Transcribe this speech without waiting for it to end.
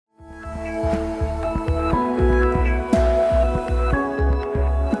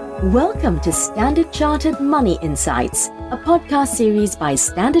Welcome to Standard Chartered Money Insights, a podcast series by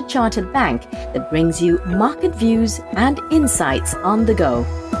Standard Chartered Bank that brings you market views and insights on the go.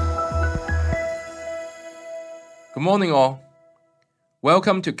 Good morning, all.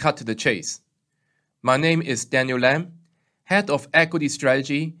 Welcome to Cut to the Chase. My name is Daniel Lam, Head of Equity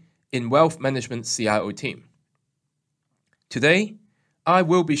Strategy in Wealth Management CIO team. Today, I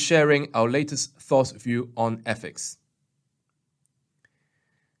will be sharing our latest thoughts view on FX.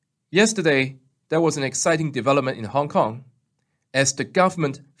 Yesterday, there was an exciting development in Hong Kong as the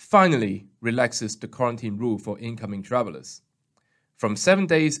government finally relaxes the quarantine rule for incoming travelers, from 7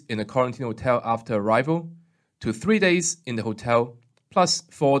 days in a quarantine hotel after arrival to 3 days in the hotel plus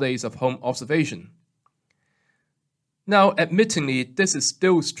 4 days of home observation. Now, admittingly, this is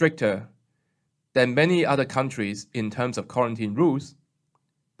still stricter than many other countries in terms of quarantine rules,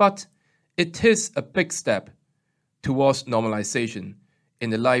 but it is a big step towards normalization in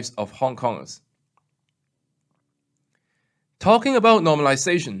the lives of Hong Kongers. Talking about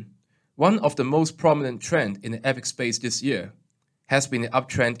normalization, one of the most prominent trends in the FX space this year has been the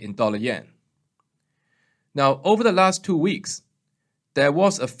uptrend in dollar yen. Now, over the last 2 weeks, there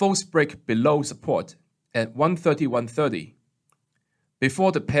was a false break below support at 130-130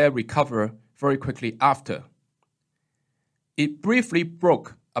 before the pair recovered very quickly after. It briefly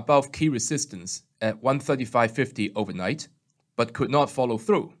broke above key resistance at 135.50 overnight, but could not follow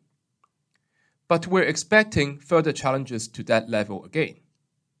through. But we're expecting further challenges to that level again.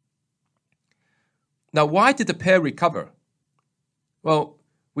 Now, why did the pair recover? Well,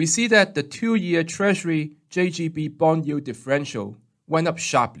 we see that the 2-year Treasury JGB bond yield differential went up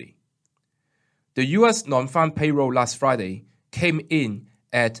sharply. The US non-farm payroll last Friday came in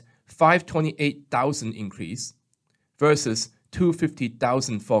at 528,000 increase versus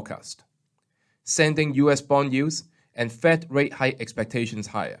 250,000 forecast, sending US bond yields and Fed rate hike expectations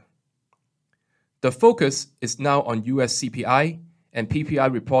higher. The focus is now on US CPI and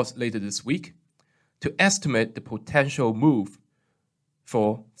PPI reports later this week to estimate the potential move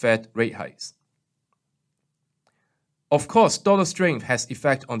for Fed rate hikes. Of course, dollar strength has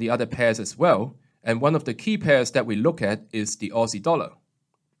effect on the other pairs as well, and one of the key pairs that we look at is the Aussie dollar.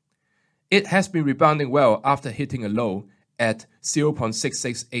 It has been rebounding well after hitting a low at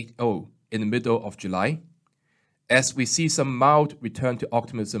 0.6680 in the middle of July, as we see some mild return to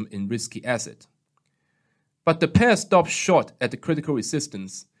optimism in risky asset. But the pair stopped short at the critical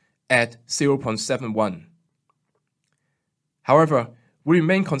resistance at 0.71. However, we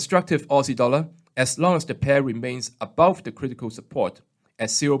remain constructive Aussie dollar as long as the pair remains above the critical support at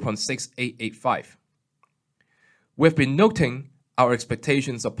 0.6885. We've been noting our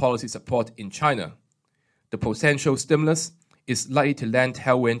expectations of policy support in China. The potential stimulus is likely to lend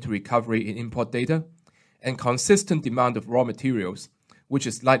tailwind to recovery in import data and consistent demand of raw materials, which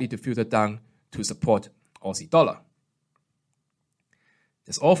is likely to filter down to support Aussie dollar.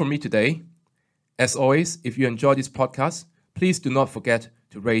 That's all from me today. As always, if you enjoy this podcast, please do not forget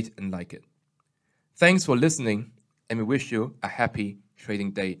to rate and like it. Thanks for listening, and we wish you a happy trading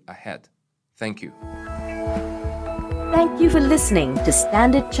day ahead. Thank you. Thank you for listening to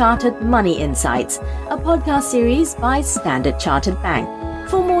Standard Chartered Money Insights, a podcast series by Standard Chartered Bank.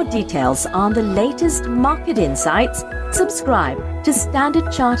 For more details on the latest market insights, subscribe to Standard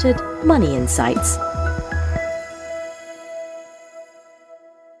Chartered Money Insights.